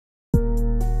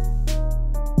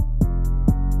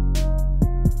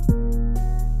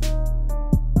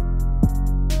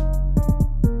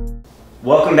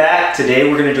Welcome back. Today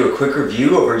we're going to do a quick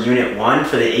review over Unit 1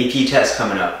 for the AP test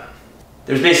coming up.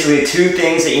 There's basically two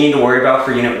things that you need to worry about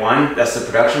for Unit 1. That's the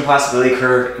production possibility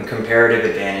curve and comparative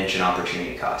advantage and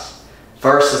opportunity cost.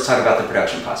 First, let's talk about the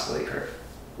production possibility curve.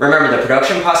 Remember, the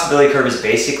production possibility curve is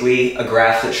basically a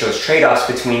graph that shows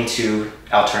trade-offs between two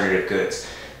alternative goods.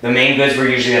 The main goods we're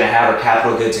usually going to have are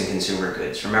capital goods and consumer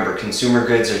goods. Remember, consumer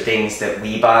goods are things that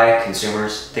we buy,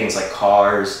 consumers, things like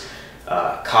cars,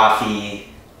 coffee,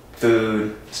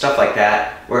 food, stuff like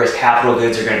that, whereas capital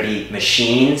goods are going to be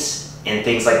machines and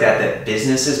things like that that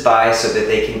businesses buy so that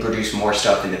they can produce more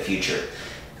stuff in the future.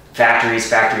 Factories,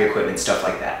 factory equipment, stuff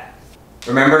like that.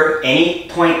 Remember, any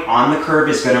point on the curve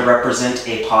is going to represent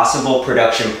a possible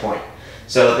production point.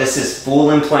 So this is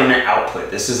full employment output.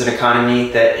 This is an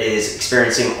economy that is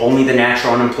experiencing only the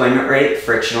natural unemployment rate,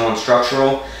 frictional and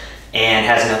structural, and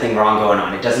has nothing wrong going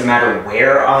on. It doesn't matter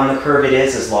where on the curve it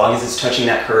is, as long as it's touching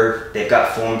that curve, they've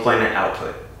got full employment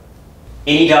output.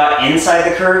 Any dot inside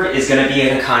the curve is going to be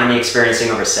an economy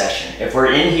experiencing a recession. If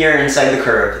we're in here inside the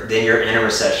curve, then you're in a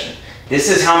recession. This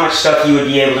is how much stuff you would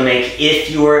be able to make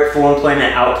if you were at full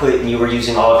employment output and you were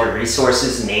using all of your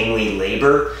resources, namely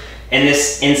labor. And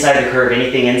this inside the curve,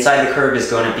 anything inside the curve is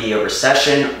going to be a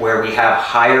recession where we have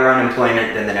higher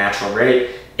unemployment than the natural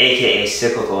rate, aka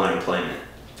cyclical unemployment.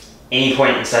 Any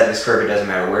point inside this curve, it doesn't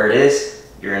matter where it is,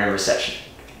 you're in a recession.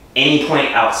 Any point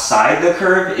outside the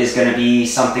curve is going to be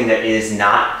something that is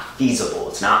not feasible.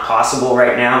 It's not possible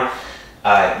right now.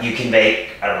 You can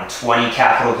make, 20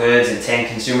 capital goods and 10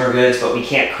 consumer goods, but we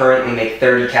can't currently make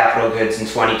 30 capital goods and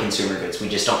 20 consumer goods. We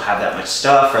just don't have that much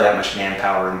stuff or that much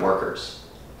manpower and workers.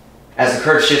 As the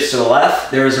curve shifts to the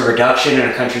left, there is a reduction in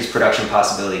a country's production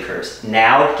possibility curves.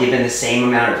 Now, given the same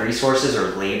amount of resources or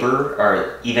labor,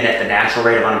 or even at the natural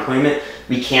rate of unemployment,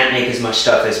 we can't make as much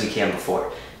stuff as we can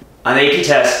before. On the AP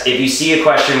test, if you see a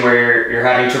question where you're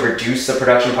having to reduce the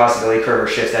production possibility curve or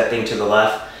shift that thing to the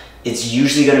left, it's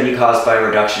usually going to be caused by a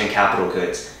reduction in capital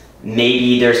goods.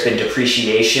 Maybe there's been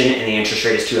depreciation and the interest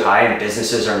rate is too high and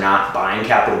businesses are not buying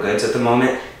capital goods at the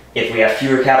moment. If we have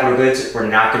fewer capital goods, we're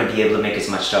not going to be able to make as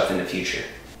much stuff in the future.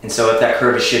 And so if that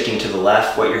curve is shifting to the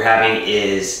left, what you're having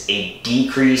is a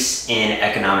decrease in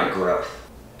economic growth.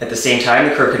 At the same time,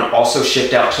 the curve can also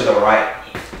shift out to the right.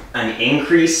 An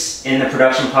increase in the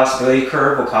production possibility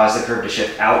curve will cause the curve to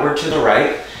shift outward to the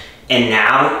right. And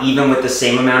now, even with the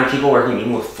same amount of people working,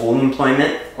 even with full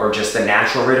employment or just the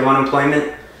natural rate of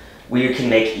unemployment, we can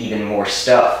make even more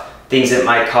stuff. Things that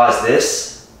might cause this,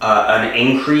 an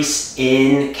increase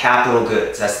in capital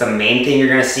goods. That's the main thing you're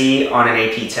going to see on an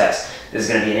AP test. There's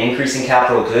going to be an increase in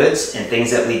capital goods, and things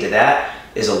that lead to that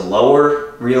is a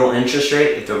lower real interest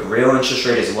rate. If the real interest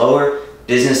rate is lower,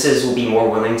 businesses will be more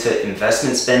willing to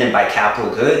investment spend and buy capital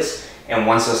goods. And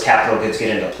once those capital goods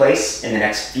get into place in the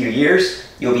next few years,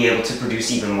 you'll be able to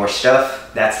produce even more stuff.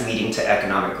 That's leading to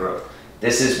economic growth.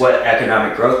 This is what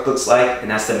economic growth looks like, and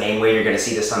that's the main way you're going to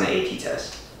see this on the AP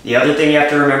test. The other thing you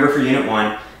have to remember for Unit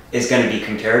 1 is going to be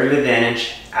comparative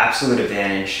advantage, absolute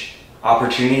advantage,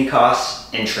 opportunity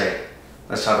cost, and trade.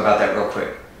 Let's talk about that real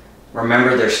quick.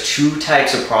 Remember, there's two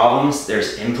types of problems.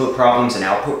 There's input problems and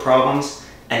output problems.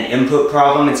 An input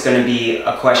problem, it's going to be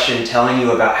a question telling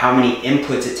you about how many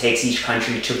inputs it takes each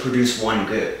country to produce one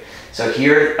good. So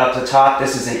here up the top,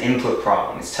 this is an input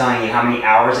problem. It's telling you how many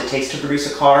hours it takes to produce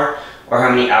a car or how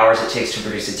many hours it takes to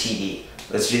produce a TV.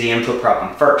 Let's do the input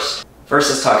problem first. First,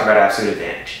 let's talk about absolute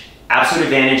advantage. Absolute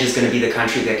advantage is going to be the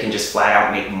country that can just flat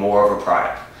out make more of a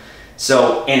product.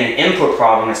 So in an input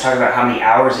problem, let's talk about how many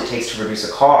hours it takes to produce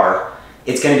a car.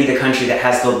 It's going to be the country that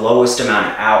has the lowest amount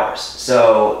of hours.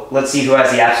 So let's see who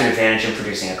has the absolute advantage in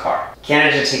producing a car.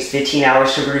 Canada takes 15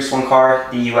 hours to produce one car.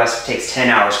 The US takes 10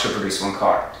 hours to produce one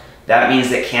car. That means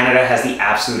that Canada has the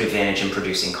absolute advantage in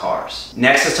producing cars.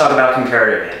 Next, let's talk about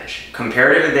comparative advantage.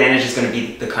 Comparative advantage is going to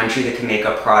be the country that can make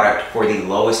a product for the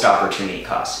lowest opportunity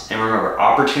cost. And remember,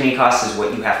 opportunity cost is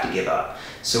what you have to give up.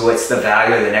 So it's the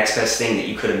value of the next best thing that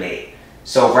you could have made.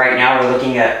 So right now we're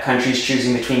looking at countries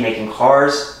choosing between making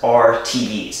cars or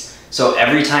TVs. So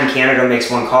every time Canada makes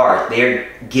one car, they're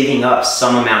giving up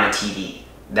some amount of TV.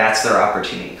 That's their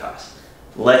opportunity cost.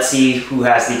 Let's see who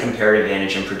has the comparative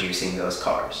advantage in producing those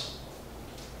cars.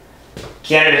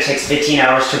 Canada takes 15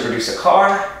 hours to produce a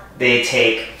car. They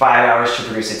take 5 hours to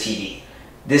produce a TV.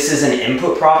 This is an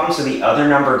input problem, so the other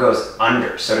number goes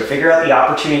under. So to figure out the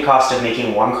opportunity cost of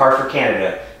making one car for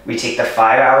Canada, we take the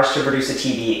 5 hours to produce a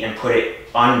TV and put it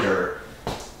under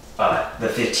the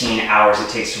 15 hours it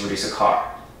takes to produce a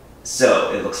car.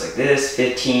 So it looks like this,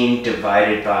 15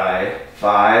 divided by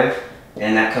 5,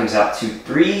 and that comes out to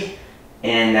 3.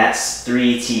 and that's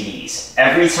 3 TVs.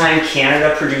 Every time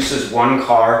Canada produces 1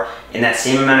 car, in that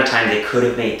same amount of time, they could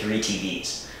have made 3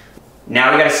 TVs.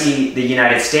 Now we gotta see the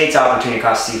United States opportunity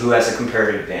cost, see who has a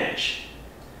comparative advantage.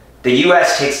 The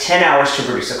US takes 10 hours to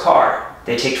produce a car.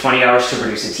 They take 20 hours to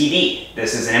produce a TV.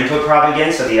 This is an input problem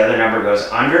again, so the other number goes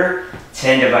under.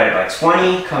 10 divided by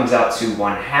 20 comes out to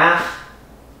 1/2.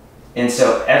 And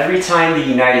so every time the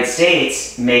United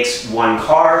States makes 1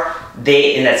 car,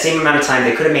 in that same amount of time,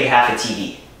 they could have made half a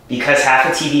TV. Because half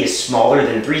a TV is smaller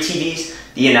than 3 TVs,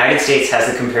 the United States has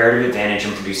the comparative advantage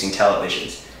in producing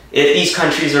televisions. If these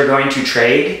countries are going to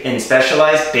trade and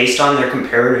specialize based on their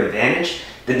comparative advantage,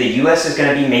 then the US is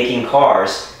going to be making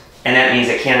cars, and that means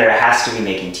that Canada has to be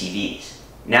making TVs.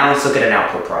 Now let's look at an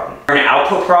output problem. For an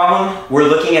output problem, we're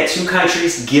looking at 2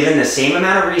 countries given the same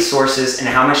amount of resources and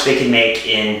how much they can make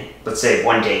in, let's say,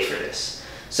 1 day for this.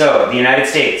 So the United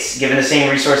States, given the same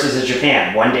resources as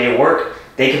Japan, 1 day of work,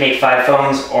 they can make 5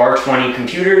 phones or 20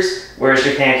 computers, whereas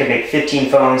Japan can make 15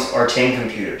 phones or 10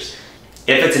 computers.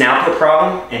 If it's an output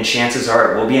problem, and chances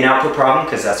are it will be an output problem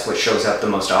because that's what shows up the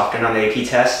most often on the AP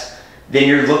test, then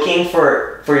you're looking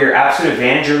for your absolute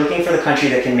advantage, you're looking for the country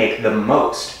that can make the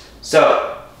most.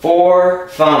 So, for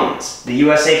phones, the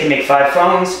USA can make 5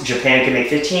 phones, Japan can make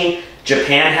 15.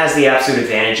 Japan has the absolute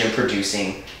advantage in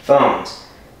producing phones.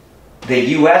 The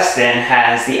US then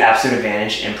has the absolute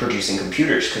advantage in producing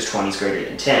computers because 20 is greater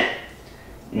than 10.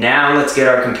 Now let's get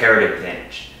our comparative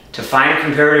advantage. To find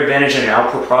comparative advantage in an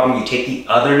output problem, you take the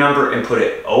other number and put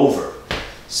it over.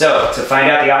 So, to find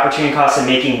out the opportunity cost of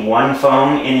making 1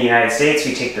 phone in the United States,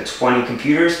 we take the 20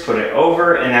 computers, put it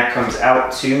over, and that comes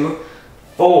out to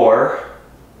 4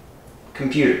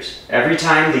 computers. Every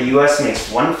time the US makes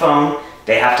 1 phone,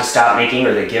 they have to stop making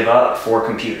or they give up 4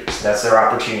 computers. That's their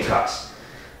opportunity cost.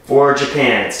 For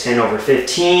Japan, it's 10 over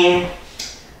 15,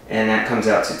 and that comes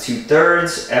out to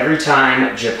 2/3. Every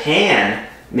time Japan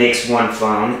makes 1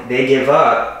 phone, they give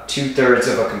up 2/3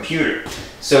 of a computer.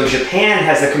 So Japan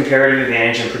has the comparative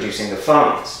advantage in producing the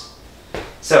phones.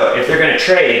 So if they're going to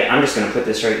trade, I'm just going to put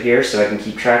this right here so I can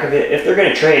keep track of it. If they're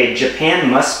going to trade, Japan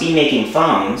must be making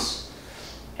phones,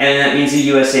 and that means the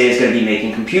USA is going to be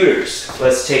making computers.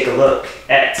 Let's take a look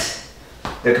at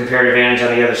the comparative advantage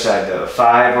on the other side though.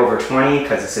 5 over 20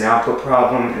 because it's an output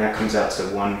problem, and that comes out to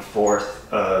 1/4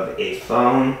 of a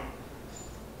phone.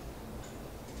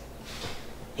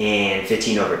 And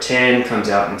 15 over 10 comes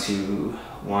out into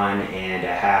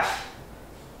 1.5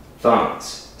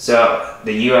 phones. So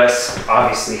the US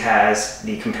obviously has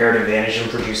the comparative advantage in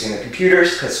producing the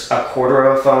computers because 1/4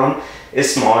 of a phone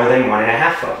is smaller than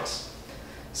 1.5 phones.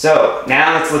 So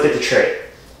now let's look at the trade.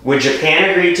 Would Japan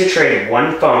agree to trade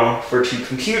 1 phone for 2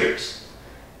 computers?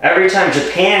 Every time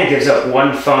Japan gives up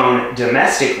 1 phone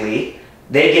domestically,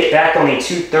 they get back only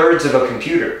 2/3 of a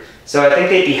computer. So I think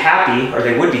they'd be happy, or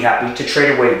they would be happy, to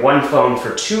trade away 1 phone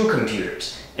for 2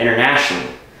 computers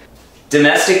internationally.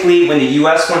 Domestically, when the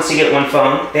US wants to get 1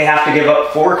 phone, they have to give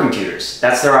up 4 computers.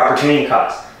 That's their opportunity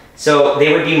cost. So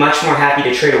they would be much more happy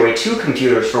to trade away 2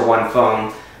 computers for 1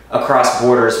 phone across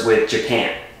borders with Japan.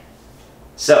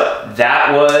 So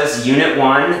that was Unit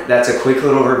 1. That's a quick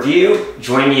little review.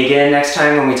 Join me again next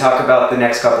time when we talk about the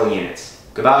next couple units.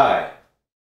 Goodbye.